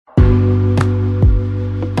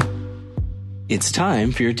It's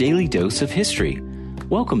time for your daily dose of history.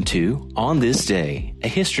 Welcome to On This Day, a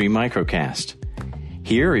history microcast.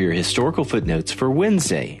 Here are your historical footnotes for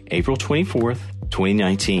Wednesday, April 24th,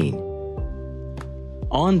 2019.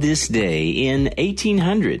 On this day in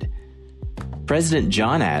 1800, President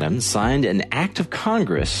John Adams signed an act of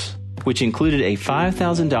Congress which included a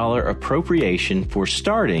 $5,000 appropriation for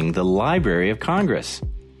starting the Library of Congress.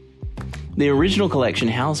 The original collection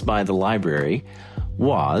housed by the library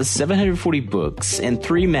was 740 books and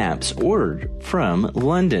 3 maps ordered from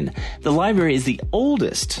London. The library is the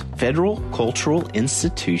oldest federal cultural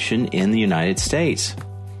institution in the United States.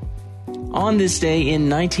 On this day in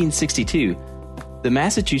 1962, the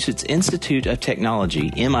Massachusetts Institute of Technology,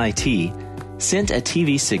 MIT, sent a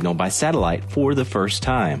TV signal by satellite for the first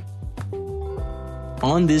time.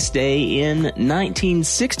 On this day in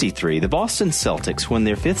 1963, the Boston Celtics won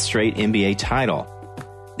their 5th straight NBA title.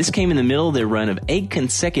 This came in the middle of their run of 8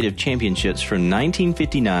 consecutive championships from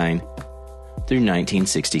 1959 through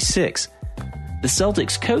 1966. The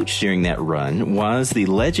Celtics coach during that run was the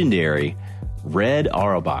legendary Red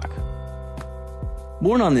Auerbach.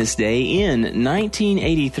 Born on this day in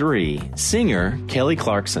 1983, singer Kelly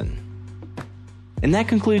Clarkson. And that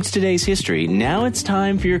concludes today's history. Now it's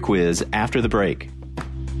time for your quiz after the break.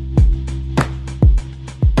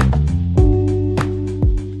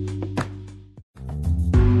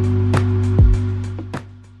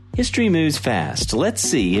 History moves fast. Let's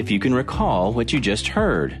see if you can recall what you just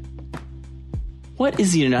heard. What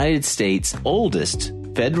is the United States' oldest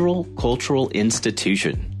federal cultural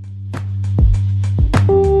institution?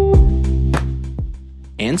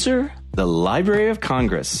 Answer: the Library of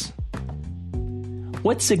Congress.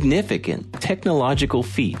 What significant technological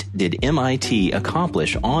feat did MIT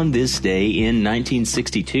accomplish on this day in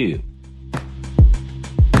 1962?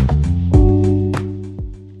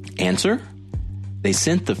 Answer: they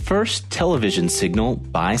sent the first television signal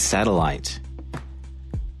by satellite.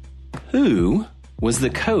 Who was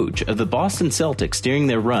the coach of the Boston Celtics during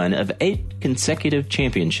their run of 8 consecutive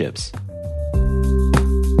championships?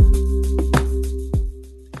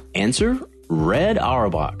 Answer: Red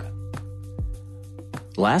Auerbach.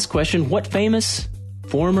 Last question: what famous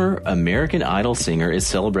former American Idol singer is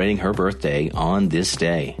celebrating her birthday on this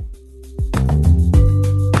day?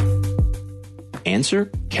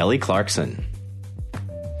 Answer: Kelly Clarkson.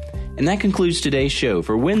 And that concludes today's show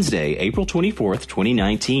for Wednesday, April 24th,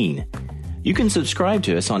 2019. You can subscribe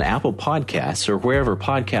to us on Apple Podcasts or wherever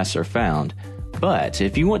podcasts are found. But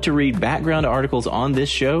if you want to read background articles on this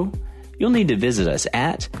show, you'll need to visit us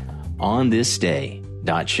at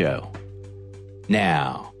onthisday.show.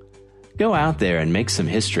 Now, go out there and make some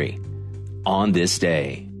history on this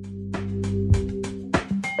day.